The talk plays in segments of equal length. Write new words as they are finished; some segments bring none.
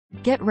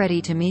Get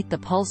ready to meet the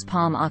Pulse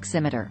Palm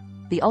Oximeter,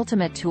 the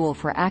ultimate tool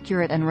for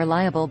accurate and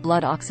reliable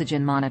blood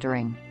oxygen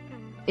monitoring.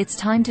 It's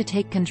time to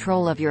take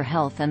control of your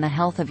health and the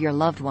health of your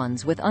loved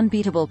ones with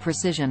unbeatable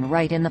precision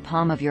right in the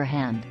palm of your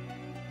hand.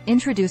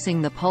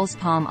 Introducing the Pulse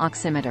Palm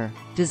Oximeter,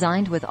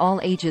 designed with all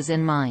ages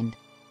in mind.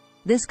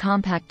 This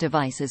compact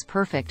device is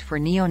perfect for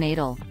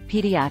neonatal,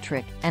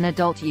 pediatric, and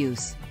adult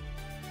use.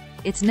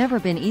 It's never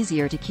been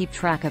easier to keep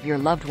track of your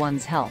loved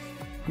one's health,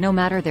 no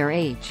matter their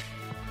age.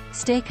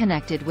 Stay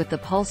connected with the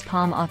Pulse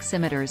Palm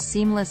Oximeter's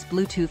seamless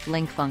Bluetooth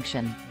link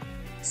function.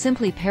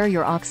 Simply pair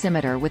your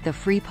oximeter with the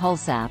free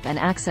Pulse app and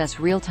access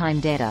real-time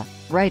data,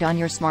 right on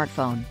your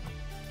smartphone.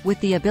 With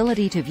the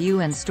ability to view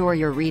and store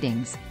your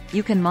readings,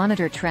 you can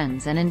monitor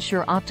trends and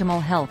ensure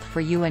optimal health for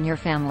you and your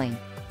family.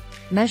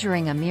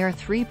 Measuring a mere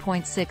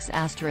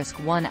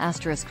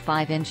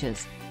 3.6*1*5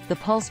 inches, the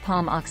Pulse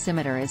Palm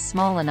Oximeter is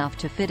small enough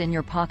to fit in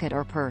your pocket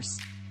or purse.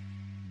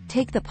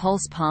 Take the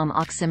Pulse Palm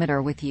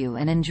Oximeter with you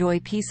and enjoy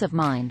peace of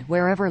mind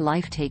wherever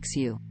life takes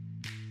you.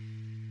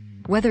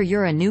 Whether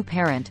you're a new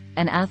parent,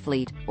 an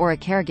athlete, or a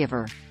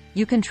caregiver,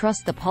 you can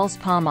trust the Pulse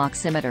Palm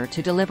Oximeter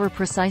to deliver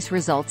precise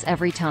results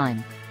every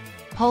time.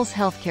 Pulse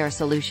Healthcare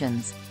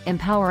Solutions,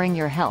 empowering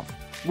your health,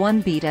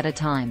 one beat at a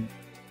time.